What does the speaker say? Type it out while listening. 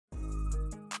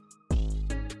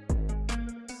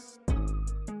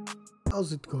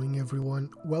How's it going, everyone?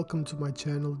 Welcome to my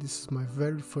channel. This is my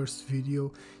very first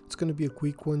video. It's gonna be a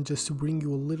quick one just to bring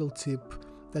you a little tip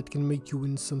that can make you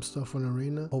win some stuff on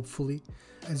Arena, hopefully.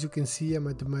 As you can see, I'm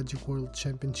at the Magic World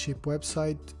Championship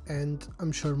website, and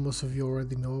I'm sure most of you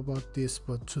already know about this,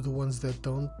 but to the ones that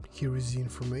don't, here is the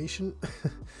information.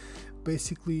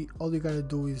 Basically, all you gotta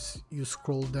do is you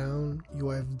scroll down, you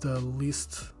have the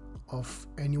list of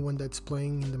anyone that's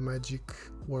playing in the Magic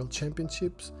World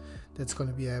Championships. That's going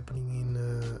to be happening in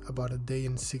about a day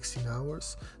and 16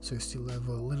 hours, so you still have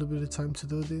a little bit of time to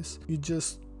do this. You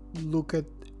just look at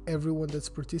everyone that's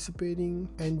participating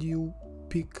and you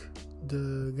pick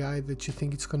the guy that you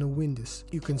think is going to win this.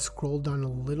 You can scroll down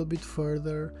a little bit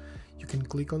further, you can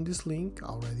click on this link. I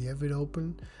already have it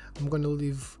open. I'm going to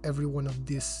leave every one of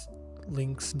these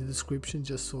links in the description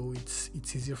just so it's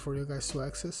easier for you guys to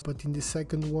access. But in the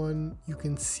second one you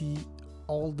can see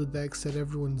all the decks that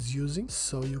everyone's using,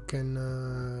 so you can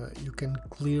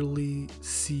clearly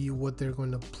see what they're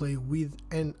going to play with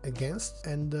and against,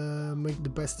 and make the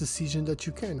best decision that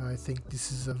you can. I think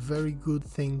this is a very good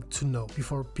thing to know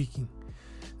before picking.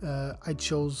 I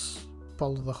chose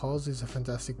Paulo de Rosa. Is a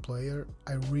fantastic player.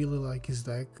 I really like his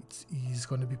deck. He's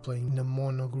going to be playing in a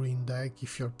mono green deck.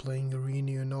 If you're playing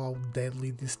Arena, you know how deadly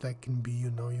this deck can be.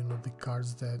 You know the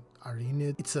cards that are in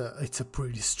it. It's a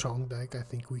pretty strong deck. I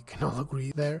think we can all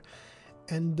agree there.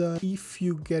 And if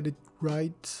you get it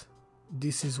right,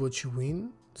 this is what you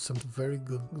win. Some very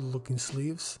good looking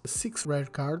sleeves, 6 rare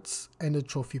cards and a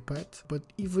trophy pet. But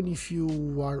even if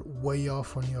you are way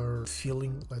off on your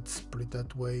feeling, let's put it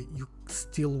that way, you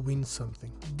still win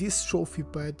something. This trophy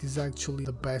pet is actually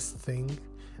the best thing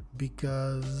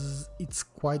because it's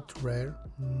quite rare.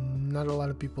 Not a lot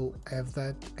of people have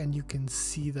that, and you can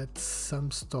see that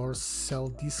some stores sell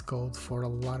this code for a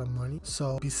lot of money.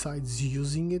 So besides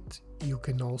using it, you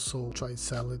can also try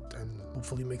sell it and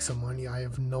hopefully make some money. I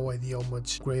have no idea how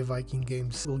much Grey Viking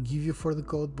Games will give you for the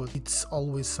code, but it's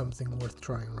always something worth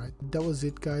trying, right? That was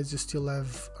it, guys. You still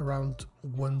have around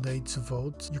 1 day to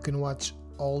vote. You can watch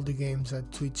all the games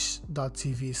at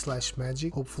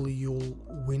twitch.tv/magic. Hopefully you'll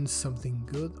win something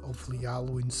good. Hopefully I'll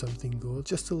win something good.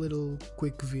 Just a little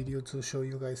quick video to show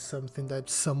you guys something that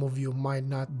some of you might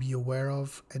not be aware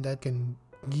of, and that can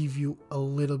give you a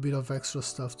little bit of extra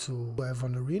stuff to have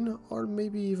on Arena, or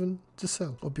maybe even to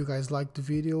sell. Hope you guys liked the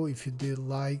video. If you did,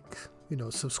 like,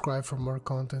 subscribe for more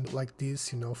content like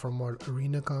this, for more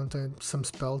Arena content, some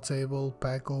spell table,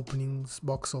 pack openings,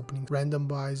 box openings, random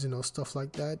buys, stuff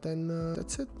like that. And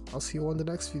that's it. I'll see you on the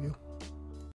next video.